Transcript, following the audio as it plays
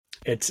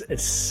It's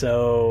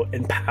so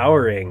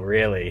empowering,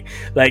 really.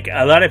 Like,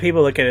 a lot of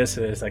people look at this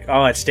and it's like,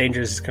 oh, it's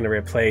dangerous, it's going to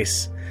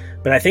replace.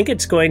 But I think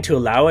it's going to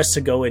allow us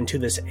to go into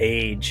this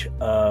age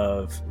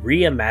of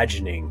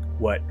reimagining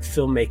what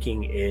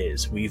filmmaking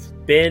is. We've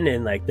been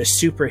in like the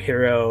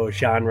superhero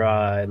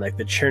genre and like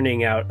the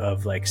churning out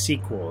of like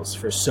sequels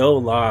for so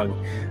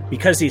long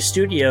because these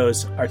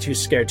studios are too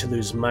scared to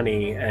lose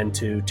money and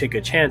to take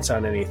a chance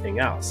on anything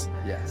else.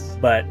 Yes.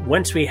 But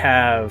once we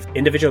have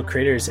individual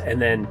creators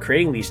and then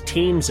creating these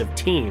teams of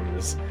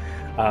teams,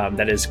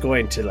 that is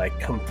going to like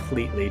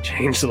completely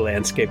change the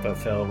landscape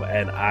of film,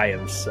 and I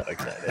am so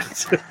excited.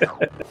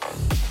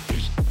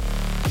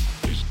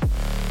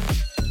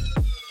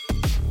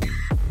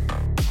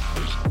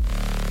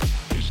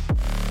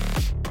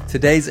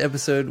 Today's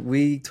episode,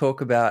 we talk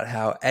about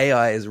how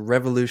AI is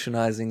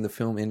revolutionizing the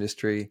film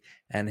industry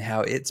and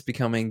how it's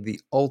becoming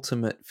the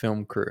ultimate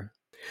film crew.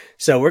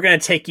 So we're going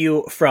to take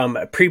you from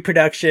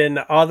pre-production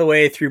all the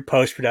way through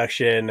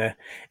post-production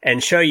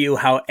and show you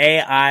how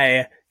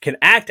AI can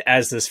act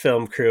as this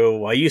film crew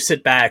while you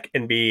sit back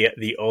and be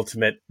the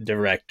ultimate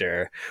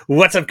director.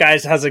 What's up,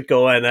 guys? How's it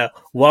going?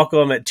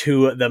 Welcome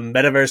to the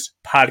Metaverse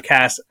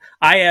Podcast.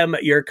 I am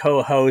your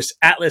co-host,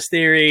 Atlas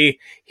Theory,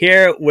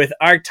 here with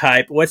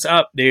Archetype. What's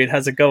up, dude?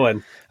 How's it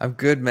going? I'm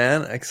good,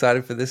 man.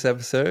 Excited for this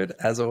episode,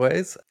 as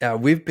always.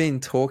 We've been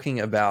talking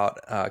about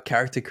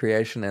character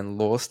creation and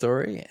lore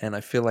story, and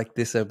I feel like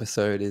this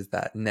episode is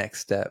that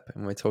next step.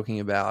 And we're talking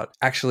about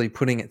actually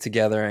putting it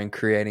together and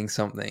creating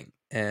something.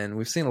 And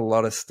we've seen a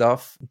lot of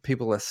stuff.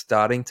 People are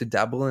starting to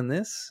dabble in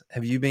this.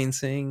 Have you been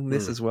seeing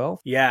this as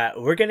well? Yeah,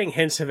 we're getting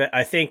hints of it.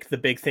 I think the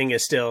big thing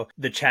is still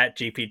the Chat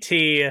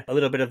GPT, a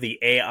little bit of the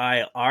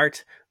AI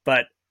art,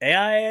 but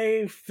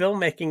AI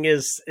filmmaking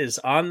is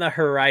on the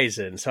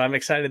horizon. So I'm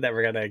excited that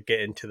we're going to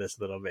get into this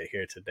a little bit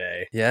here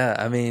today. Yeah,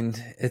 I mean,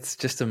 it's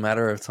just a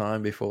matter of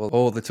time before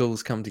all the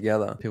tools come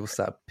together. People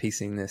start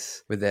piecing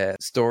this with their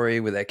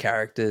story, with their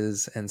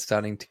characters, and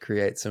starting to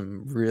create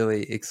some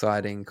really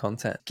exciting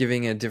content,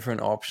 giving a different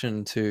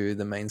option to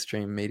the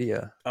mainstream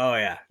media. Oh,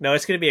 yeah. No,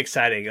 it's going to be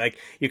exciting. Like,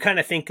 you kind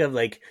of think of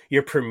like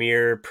your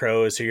Premiere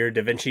Pros or your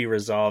DaVinci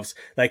Resolves,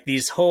 like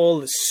these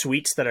whole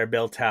suites that are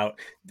built out.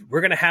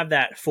 We're going to have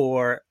that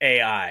for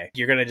AI.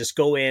 You're going to just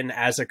go in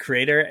as a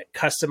creator,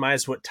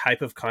 customize what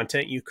type of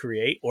content you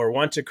create or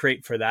want to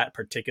create for that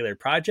particular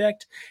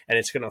project. And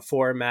it's going to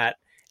format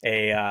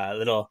a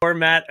little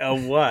format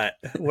of what?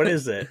 What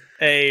is it?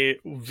 A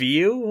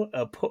view?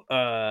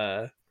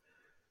 A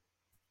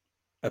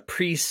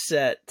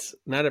preset,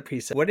 not a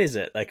preset. What is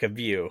it? Like a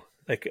view,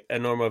 like a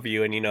normal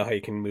view, and you know how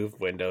you can move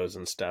windows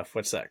and stuff.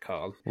 What's that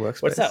called?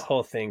 Workspace. What's that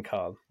whole thing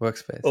called?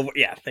 Workspace. Oh,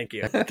 yeah, thank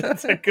you. I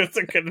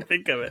couldn't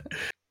think of it.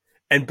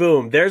 And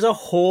boom, there's a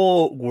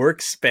whole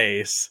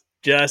workspace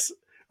just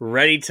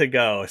ready to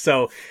go.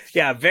 So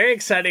yeah, very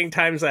exciting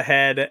times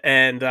ahead,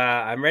 and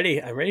I'm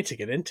ready to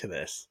get into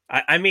this.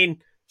 I mean,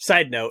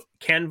 side note,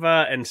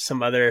 Canva and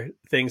some other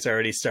things are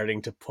already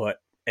starting to put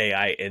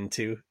AI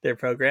into their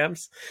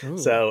programs. Ooh.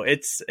 So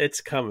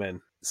it's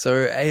coming.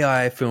 So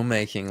AI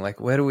filmmaking, like,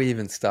 where do we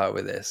even start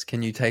with this?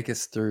 Can you take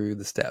us through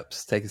the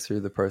steps, take us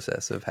through the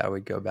process of how we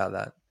go about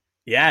that?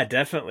 Yeah,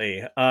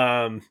 definitely.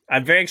 I'm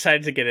very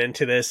excited to get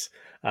into this.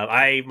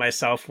 I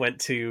myself went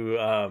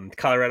to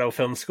Colorado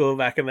Film School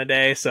back in the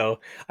day,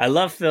 so I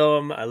love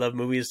film, I love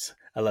movies,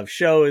 I love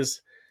shows.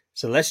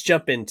 So let's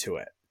jump into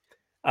it.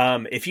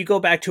 If you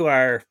go back to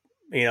our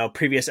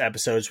previous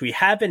episodes, we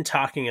have been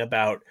talking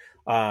about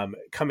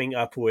coming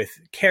up with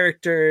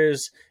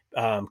characters,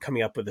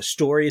 coming up with the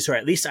stories, or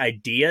at least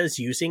ideas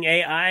using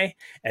AI.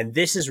 And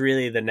this is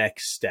really the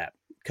next step,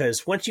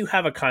 because once you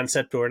have a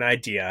concept or an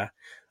idea,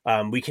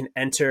 we can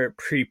enter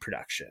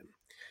pre-production.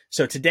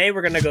 So today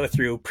we're going to go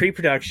through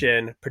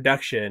pre-production,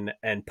 production,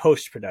 and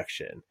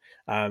post-production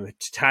to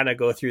kind of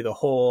go through the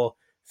whole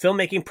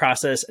filmmaking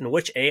process and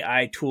which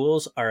AI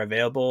tools are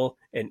available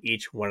in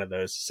each one of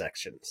those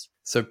sections.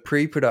 So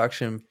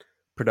pre-production,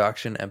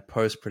 production, and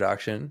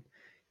post-production.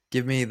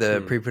 Give me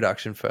the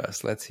pre-production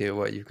first. Let's hear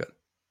what you've got.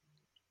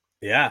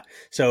 Yeah.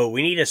 So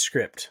we need a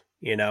script,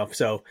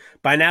 So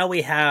by now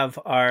we have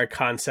our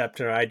concept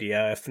or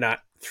idea. If not,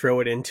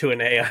 throw it into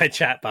an AI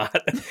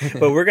chatbot.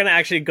 But we're going to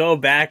actually go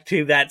back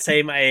to that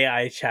same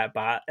AI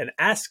chatbot and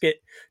ask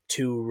it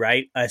to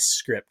write a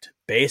script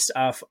based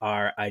off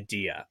our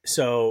idea.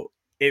 So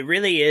it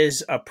really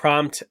is a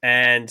prompt,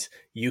 and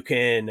you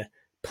can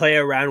play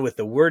around with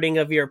the wording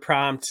of your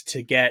prompt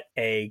to get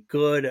a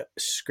good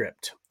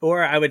script,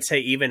 or I would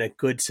say even a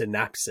good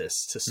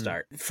synopsis to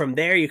start. From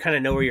there, you kind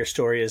of know where your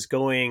story is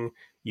going.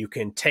 You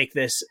can take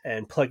this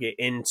and plug it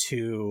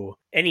into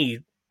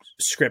any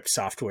script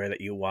software that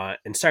you want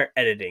and start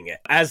editing it.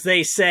 As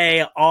they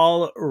say,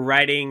 all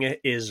writing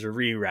is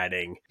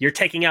rewriting. You're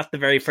taking out the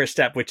very first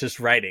step, which is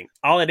writing.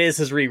 All it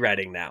is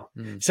rewriting now.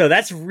 So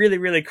that's really,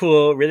 really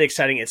cool, really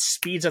exciting. It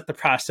speeds up the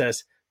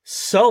process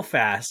so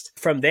fast.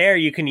 From there,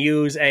 you can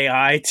use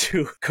AI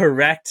to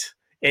correct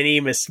any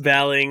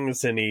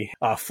misspellings, any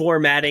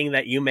formatting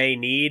that you may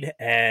need.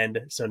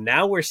 And so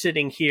now we're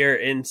sitting here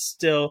in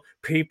still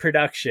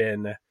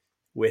pre-production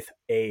with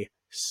a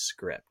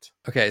script.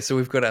 Okay, so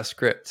we've got our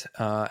script.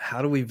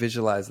 How do we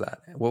visualize that?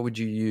 What would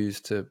you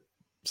use to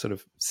sort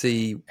of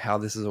see how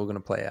this is all going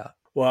to play out?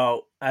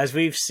 Well, as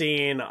we've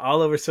seen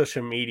all over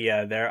social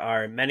media, there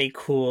are many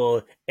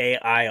cool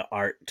AI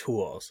art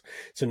tools.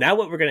 So now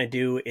what we're going to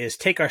do is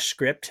take our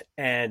script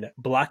and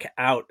block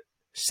out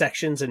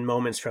sections and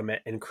moments from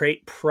it and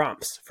create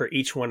prompts for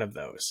each one of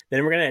those.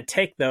 Then we're going to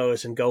take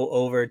those and go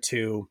over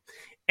to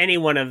any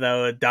one of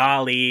those,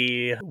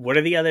 DALL-E. What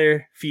are the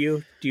other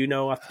few? Do you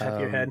know off the top of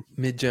your head?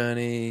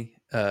 Midjourney,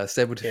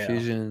 Stable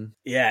Diffusion.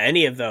 Yeah,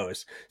 any of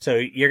those. So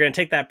you're going to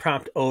take that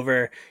prompt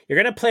over.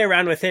 You're going to play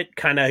around with it,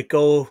 kind of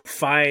go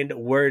find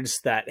words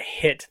that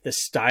hit the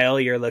style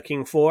you're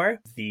looking for,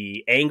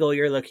 the angle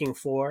you're looking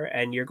for,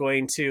 and you're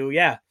going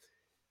to,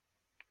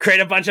 create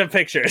a bunch of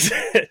pictures.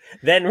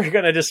 Then we're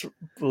going to just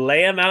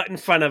lay them out in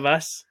front of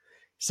us.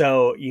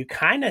 So you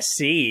kind of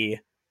see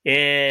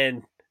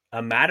in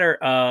a matter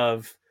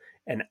of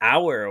an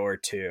hour or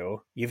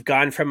two, you've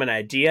gone from an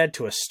idea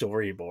to a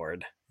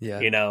storyboard.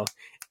 Yeah. You know,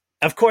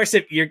 of course,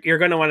 if you're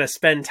going to want to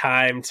spend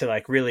time to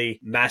like really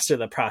master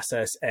the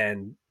process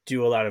and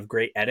do a lot of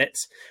great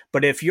edits.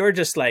 But if you're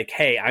just like,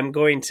 hey, I'm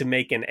going to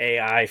make an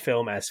AI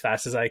film as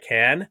fast as I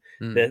can,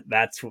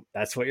 that's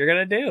what you're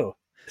going to do.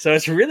 So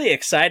it's really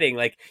exciting.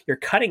 Like you're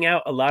cutting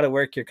out a lot of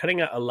work. You're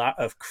cutting out a lot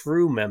of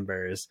crew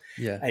members.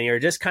 Yeah. And you're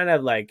just kind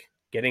of like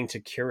getting to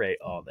curate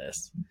all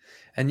this.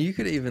 And you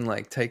could even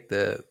like take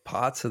the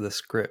parts of the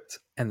script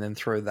and then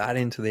throw that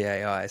into the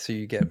AI so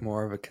you get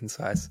more of a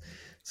concise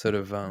sort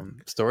of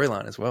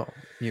storyline as well.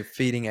 You're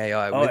feeding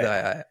AI with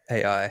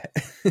AI.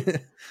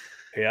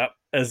 Yep,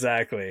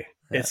 exactly.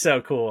 Yeah. It's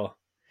so cool.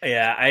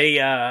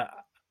 Yeah,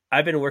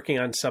 I've been working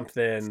on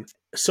something.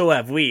 So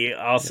have we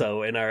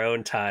also in our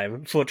own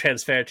time. Full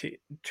transparency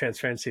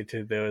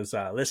to those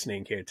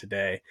listening here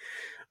today.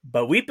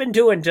 But we've been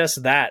doing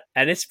just that,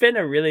 and it's been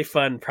a really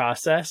fun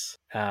process.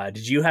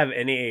 Did you have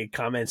any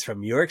comments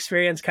from your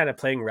experience kind of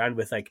playing around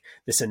with like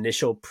this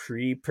initial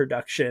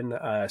pre-production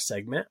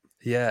segment?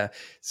 Yeah.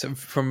 So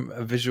from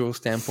a visual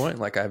standpoint,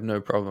 like I have no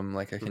problem.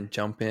 Like I can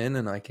jump in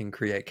and I can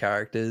create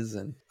characters,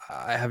 and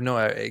I have no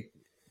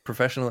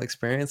professional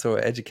experience or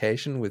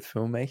education with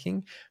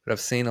filmmaking, but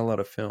I've seen a lot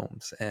of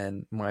films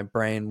and my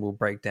brain will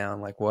break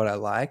down like what I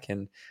like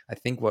and I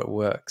think what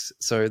works.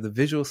 So the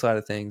visual side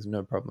of things,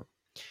 no problem.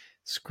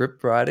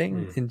 Script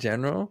writing in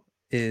general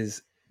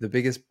is the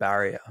biggest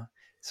barrier.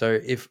 So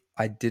if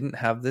I didn't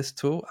have this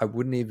tool, I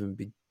wouldn't even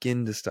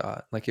begin to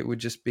start. Like it would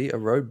just be a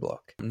roadblock.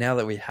 Now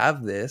that we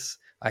have this,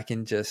 I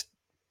can just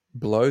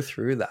blow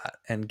through that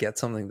and get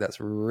something that's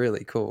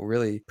really cool,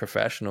 really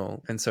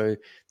professional. And so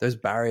those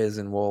barriers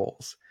and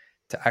walls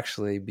to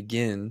actually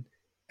begin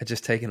are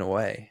just taken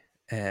away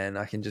and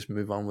I can just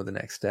move on with the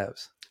next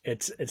steps.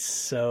 It's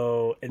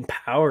so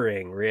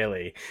empowering,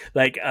 really.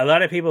 Like a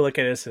lot of people look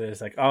at this and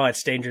it's like, oh,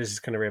 it's dangerous, it's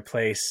going to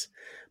replace.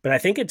 But I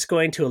think it's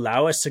going to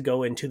allow us to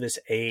go into this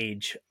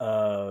age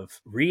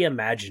of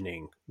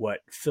reimagining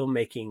what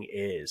filmmaking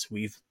is.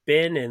 We've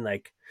been in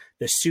like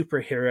the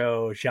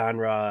superhero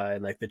genre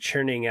and like the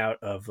churning out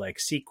of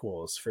like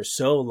sequels for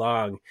so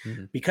long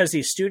because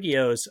these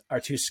studios are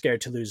too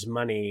scared to lose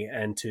money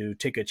and to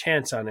take a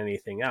chance on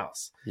anything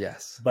else.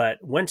 Yes.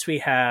 But once we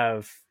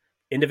have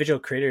individual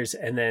creators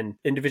and then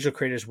individual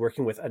creators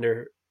working with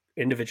other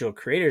individual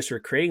creators, we're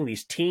creating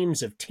these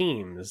teams of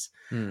teams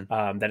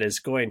that is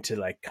going to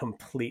like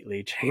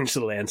completely change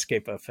the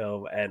landscape of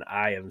film, and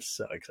I am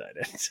so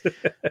excited.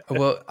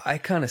 Well, I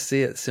kind of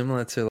see it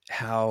similar to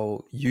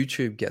how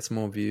YouTube gets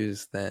more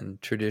views than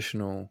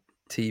traditional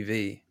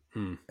TV.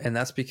 And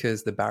that's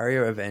because the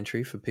barrier of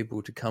entry for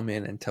people to come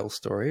in and tell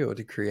story or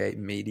to create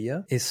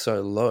media is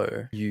so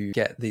low. You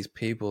get these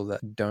people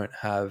that don't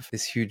have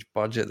this huge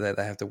budget that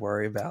they have to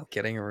worry about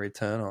getting a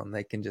return on.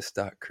 They can just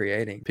start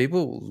creating.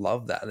 People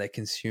love that. They're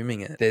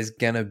consuming it. There's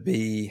going to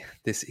be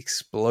this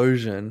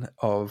explosion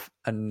of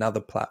another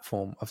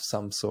platform of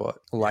some sort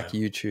like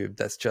YouTube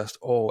that's just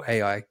all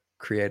AI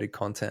created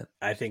content.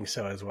 I think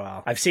so as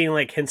well. I've seen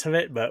like hints of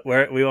it, but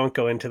we won't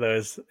go into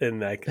those in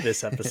like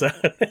this episode.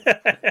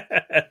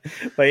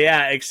 But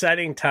yeah,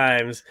 exciting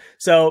times.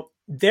 So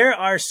there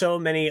are so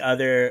many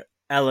other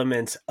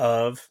elements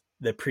of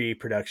the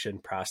pre-production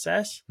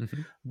process,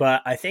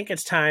 but I think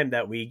it's time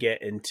that we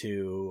get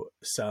into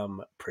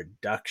some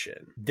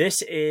production.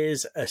 This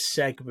is a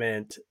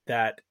segment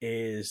that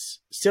is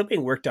still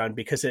being worked on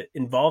because it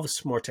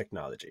involves more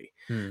technology.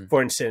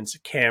 For instance,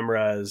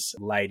 cameras,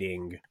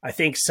 lighting. I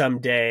think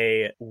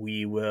someday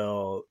we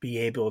will be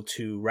able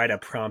to write a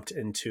prompt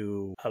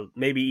into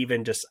maybe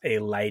even just a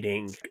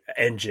lighting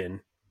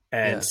engine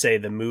and say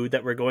the mood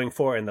that we're going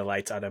for, and the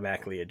lights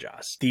automatically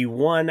adjust. The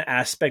one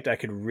aspect I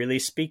could really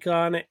speak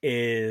on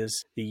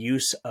is the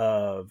use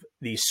of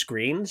these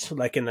screens,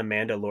 like in The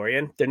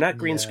Mandalorian. They're not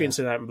green screens,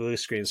 they're not blue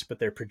screens, but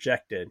they're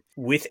projected.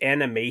 With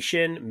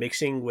animation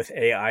mixing with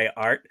AI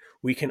art,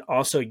 we can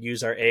also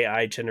use our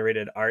AI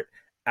generated art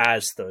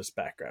as those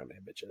background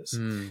images.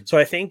 Mm. So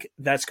I think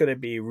that's going to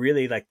be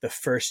really like the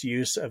first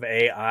use of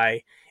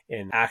AI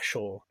in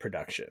actual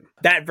production.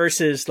 That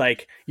versus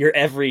like your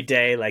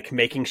everyday, like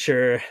making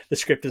sure the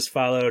script is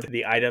followed,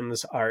 the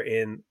items are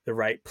in the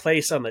right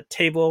place on the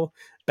table,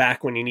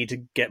 back when you need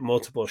to get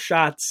multiple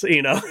shots,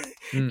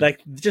 Mm.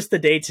 like just the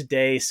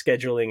day-to-day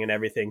scheduling and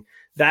everything.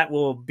 That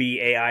will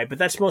be AI, but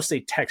that's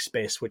mostly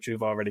text-based, which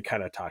we've already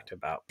kind of talked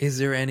about. Is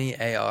there any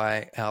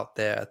AI out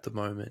there at the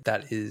moment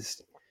that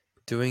is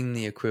doing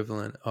the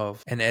equivalent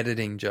of an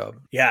editing job?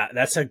 Yeah,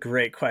 that's a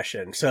great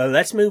question. So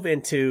let's move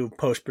into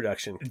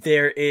post-production.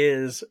 There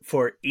is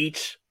for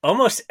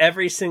almost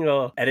every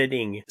single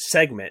editing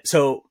segment.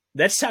 So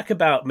let's talk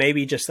about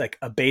maybe just like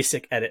a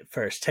basic edit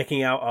first,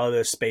 taking out all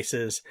those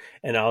spaces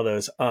and all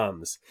those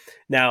ums.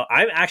 Now,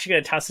 I'm actually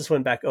going to toss this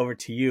one back over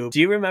to you.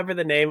 Do you remember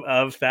the name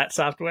of that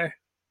software?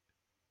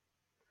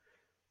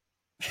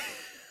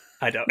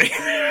 I don't.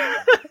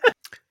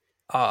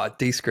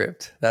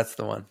 Descript. That's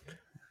the one.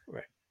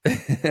 Right.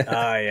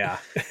 Oh yeah.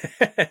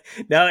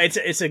 No,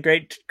 it's a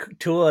great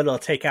tool. It'll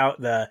take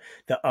out the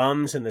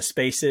ums and the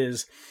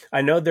spaces.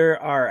 I know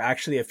there are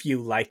actually a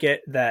few like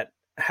it that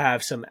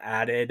have some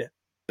added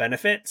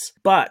benefits.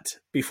 But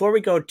before we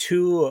go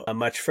too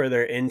much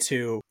further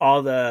into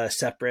all the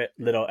separate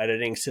little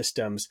editing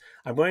systems,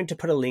 I'm going to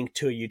put a link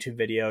to a YouTube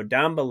video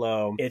down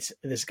below. It's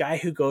this guy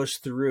who goes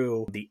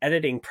through the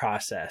editing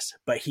process,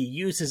 but he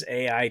uses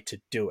AI to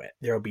do it.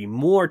 There will be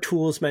more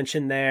tools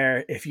mentioned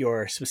there if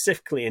you're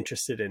specifically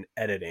interested in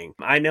editing.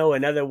 I know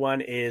another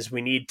one is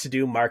we need to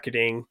do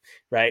marketing,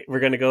 right?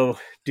 We're going to go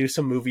do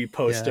some movie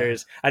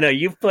posters. Yeah. I know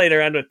you've played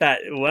around with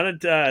that.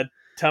 Want to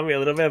tell me a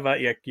little bit about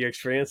your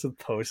experience with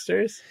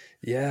posters?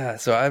 Yeah,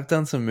 so I've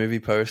done some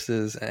movie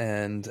posters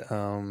and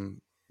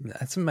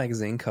had some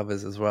magazine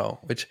covers as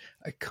well, which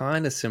are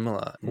kind of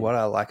similar. What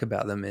I like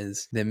about them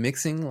is they're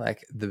mixing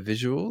like the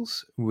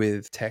visuals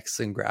with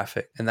text and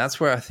graphic. And that's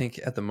where I think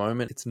at the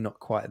moment it's not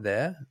quite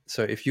there.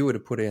 So if you were to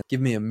put in,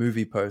 give me a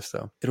movie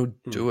poster, it'll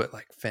do it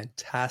like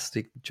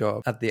fantastic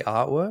job at the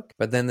artwork.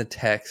 But then the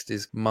text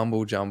is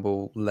mumble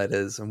jumble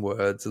letters and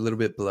words, a little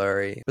bit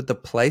blurry. But the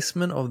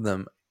placement of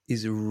them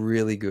is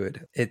really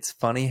good. It's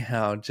funny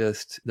how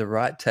just the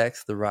right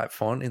text, the right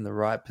font in the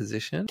right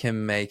position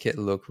can make it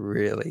look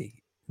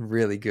really,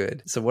 really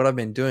good. So what I've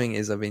been doing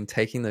is I've been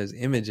taking those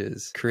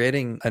images,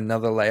 creating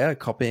another layer,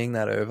 copying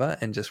that over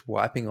and just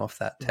wiping off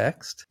that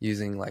text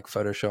using like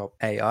Photoshop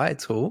AI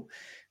tool,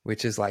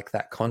 which is like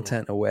that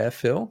content aware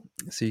fill.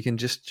 So you can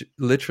just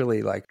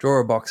literally like draw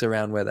a box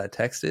around where that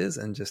text is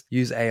and just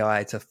use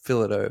AI to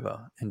fill it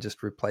over and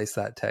just replace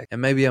that text.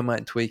 And maybe I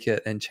might tweak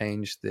it and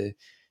change the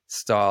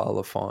style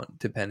of font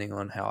depending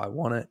on how I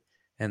want it,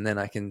 and then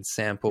I can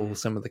sample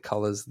some of the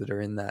colors that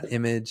are in that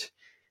image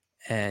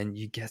and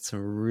you get some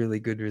really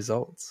good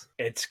results.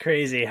 It's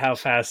crazy how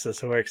fast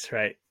this works,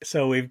 right?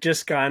 So we've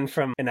just gone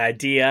from an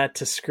idea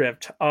to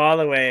script all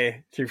the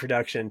way through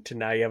production to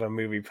now you have a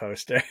movie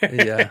poster.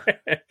 Yeah.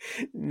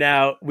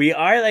 Now we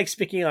are like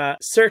speaking on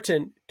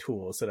certain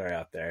tools that are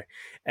out there,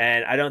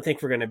 and I don't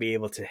think we're going to be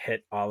able to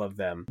hit all of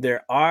them.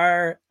 There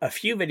are a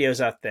few videos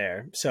out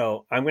there.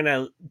 So I'm going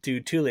to do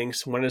two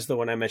links. One is the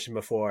one I mentioned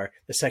before.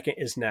 The second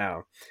is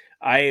now.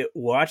 I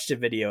watched a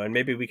video, and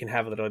maybe we can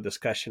have a little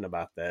discussion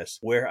about this,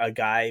 where a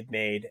guy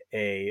made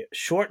a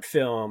short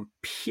film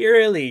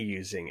purely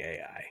using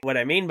AI. What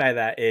I mean by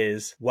that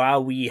is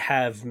while we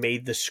have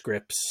made the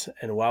scripts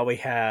and while we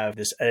have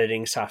this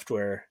editing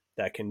software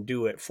that can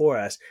do it for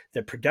us,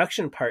 the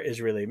production part is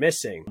really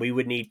missing. We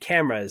would need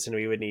cameras and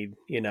we would need,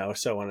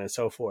 so on and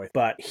so forth.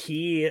 But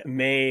he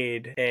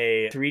made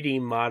a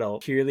 3D model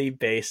purely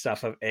based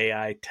off of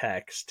AI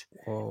text.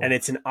 Whoa. And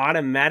it's an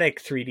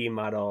automatic 3D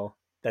model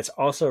that's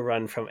also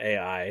run from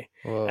AI.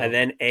 Whoa. And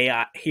then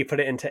he put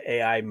it into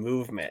AI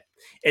movement.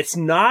 It's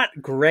not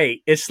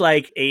great. It's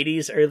like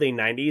 80s, early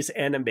 90s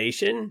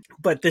animation,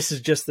 but this is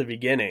just the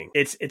beginning.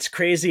 It's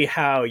crazy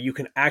how you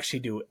can actually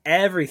do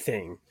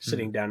everything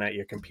sitting down at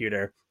your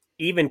computer,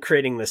 even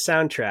creating the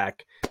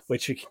soundtrack,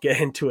 which we can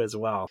get into as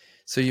well.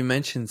 So you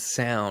mentioned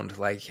sound.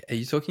 Like, are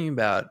you talking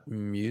about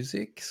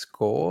music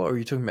score or are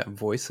you talking about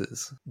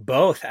voices?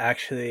 Both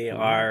actually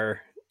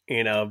are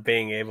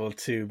being able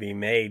to be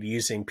made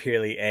using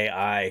purely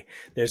AI.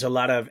 There's a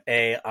lot of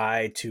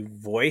AI to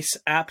voice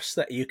apps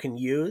that you can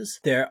use.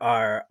 There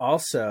are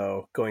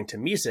also, going to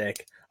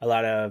music, a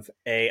lot of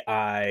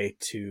AI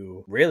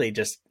to really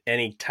just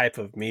any type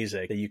of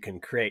music that you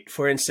can create.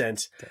 For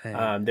instance,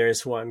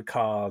 there's one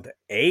called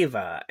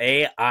Ava,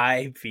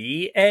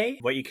 AIVA.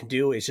 What you can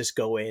do is just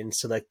go in,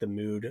 select the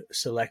mood,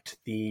 select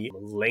the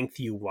length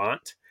you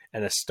want,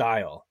 and a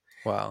style.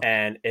 Wow.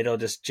 And it'll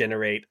just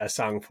generate a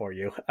song for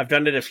you. I've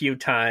done it a few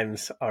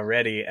times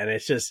already, and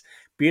it's just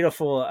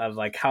beautiful of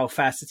like how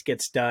fast it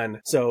gets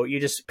done. So you're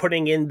just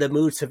putting in the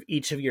moods of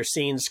each of your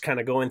scenes, kind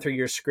of going through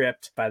your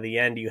script. By the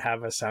end, you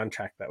have a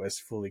soundtrack that was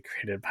fully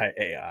created by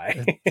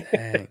AI.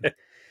 Dang.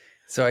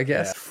 So I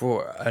guess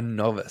for a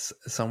novice,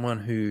 someone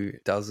who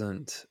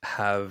doesn't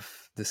have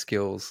the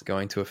skills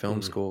going to a film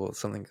Mm. school or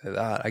something like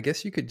that, I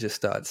guess you could just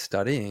start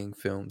studying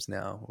films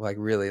now, like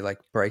really like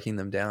breaking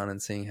them down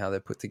and seeing how they're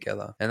put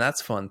together. And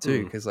that's fun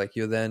too, because like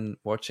you're then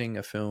watching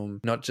a film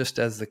not just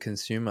as the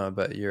consumer,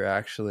 but you're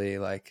actually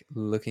like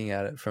looking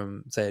at it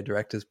from, say, a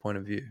director's point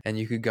of view. And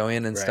you could go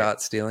in and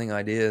start stealing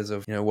ideas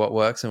of, you know, what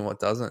works and what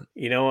doesn't.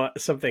 You know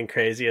what? Something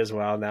crazy as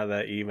well, now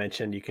that you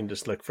mentioned you can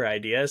just look for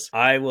ideas.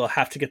 I will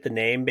have to get the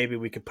name. Maybe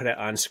we could put it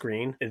on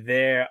screen.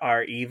 There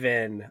are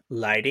even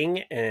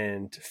lighting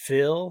and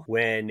fill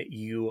when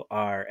you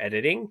are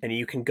editing, and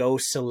you can go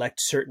select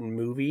certain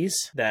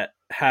movies that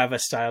have a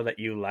style that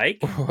you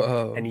like.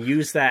 Whoa. And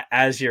use that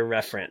as your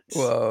reference.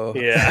 Whoa.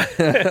 Yeah.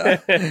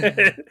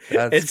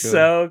 It's cool.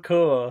 so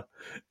cool.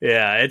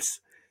 Yeah,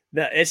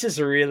 it's just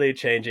really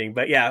changing.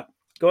 But yeah,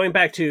 going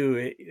back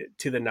to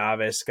the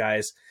novice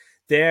guys,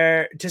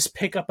 just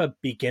pick up a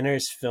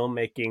beginner's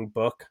filmmaking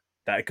book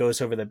that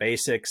goes over the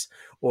basics,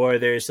 or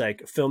there's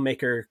like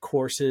filmmaker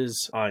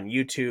courses on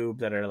YouTube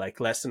that are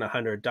like less than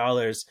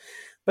 $100.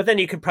 But then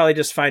you could probably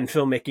just find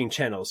filmmaking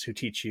channels who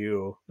teach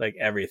you like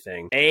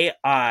everything.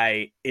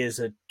 AI is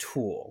a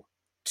tool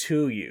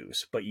to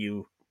use, but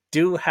you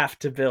do have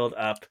to build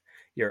up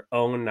your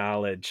own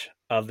knowledge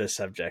of the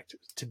subject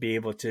to be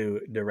able to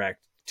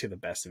direct to the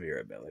best of your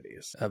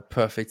abilities. A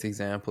perfect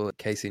example,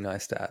 Casey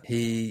Neistat.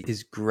 He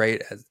is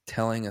great at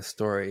telling a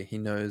story. He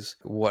knows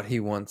what he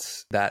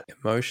wants, that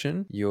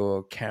emotion.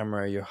 Your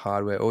camera, your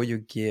hardware, or your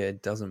gear,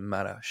 it doesn't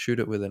matter. Shoot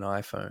it with an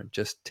iPhone.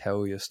 Just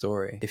tell your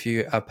story. If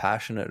you are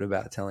passionate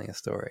about telling a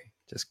story,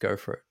 just go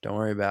for it. Don't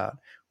worry about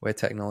where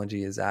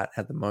technology is at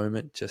the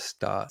moment. Just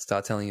start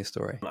telling your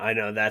story. I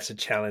know that's a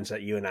challenge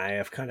that you and I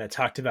have kind of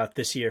talked about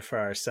this year for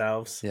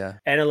ourselves. Yeah.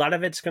 And a lot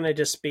of it's going to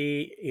just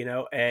be, you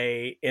know,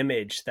 a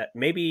image that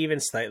maybe even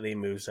slightly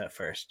moves at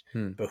first,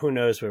 but who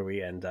knows where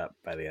we end up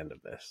by the end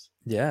of this.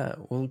 Yeah.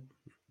 Well,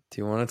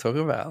 do you want to talk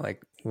about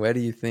like, where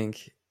do you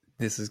think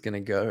this is going to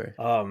go?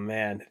 Oh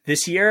man,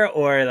 this year,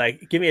 or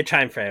like, give me a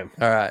time frame.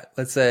 All right.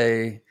 Let's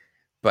say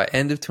by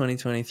end of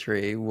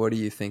 2023, what do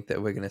you think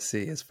that we're going to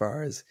see as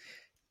far as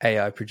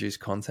AI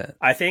produced content?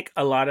 I think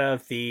a lot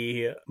of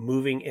the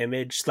moving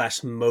image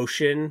 /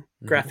 motion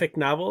graphic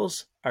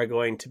novels are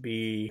going to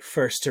be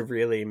first to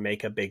really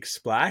make a big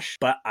splash.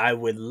 But I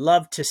would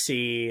love to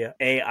see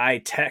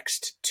AI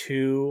text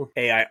to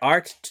AI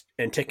art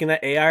and taking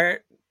that AI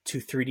art to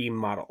 3D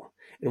model.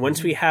 And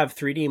once we have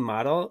 3D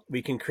model,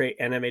 we can create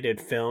animated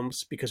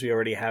films because we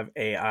already have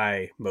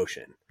AI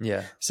motion.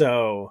 Yeah.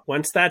 So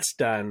once that's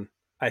done,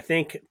 I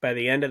think by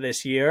the end of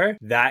this year,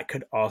 that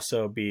could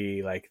also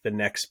be like the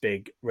next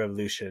big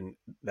revolution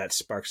that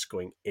sparks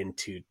going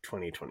into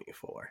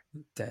 2024.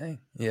 Dang.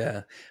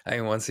 Yeah. I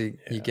mean, once you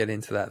get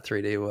into that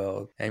 3D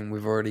world, and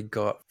we've already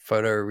got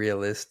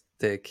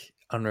photorealistic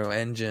Unreal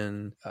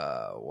Engine.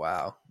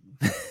 Wow.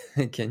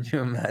 Can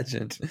you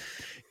imagine?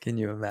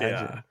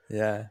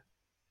 Yeah.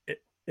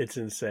 It's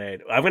insane.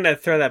 I'm going to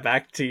throw that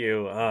back to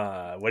you.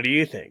 What do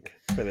you think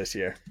for this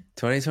year?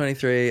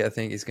 2023, I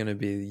think, is going to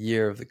be the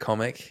year of the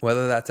comic.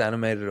 Whether that's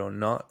animated or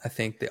not, I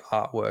think the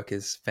artwork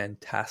is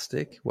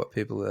fantastic, what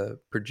people are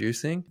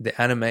producing.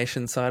 The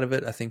animation side of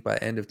it, I think by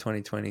end of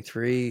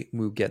 2023,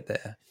 we'll get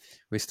there.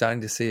 We're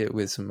starting to see it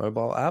with some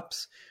mobile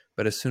apps.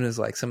 But as soon as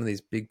like some of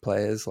these big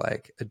players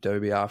like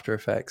Adobe After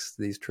Effects,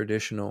 these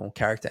traditional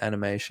character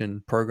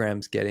animation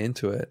programs get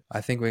into it,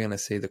 I think we're going to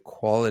see the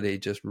quality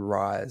just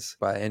rise.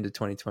 By the end of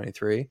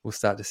 2023, we'll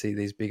start to see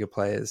these bigger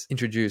players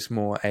introduce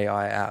more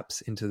AI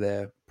apps into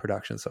their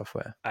production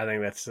software. I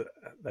think that's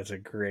a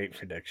great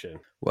prediction.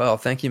 Well,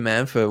 thank you,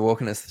 man, for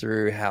walking us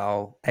through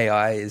how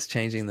AI is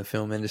changing the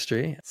film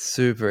industry.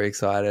 Super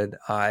excited.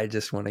 I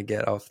just want to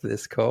get off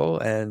this call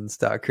and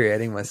start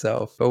creating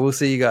myself. But we'll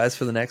see you guys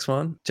for the next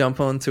one.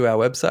 Jump on to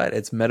our website.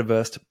 It's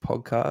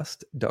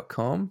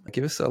metaversepodcast.com.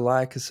 Give us a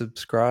like, a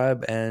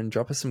subscribe, and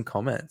drop us some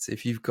comments.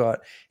 If you've got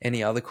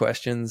any other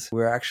questions,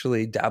 we're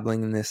actually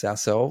dabbling in this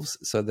ourselves.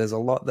 So there's a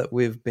lot that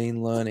we've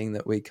been learning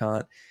that we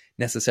can't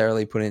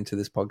necessarily put into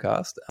this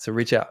podcast. So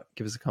reach out,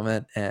 give us a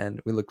comment,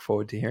 and we look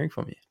forward to hearing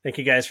from you. Thank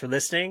you guys for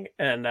listening,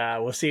 and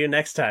we'll see you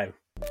next time.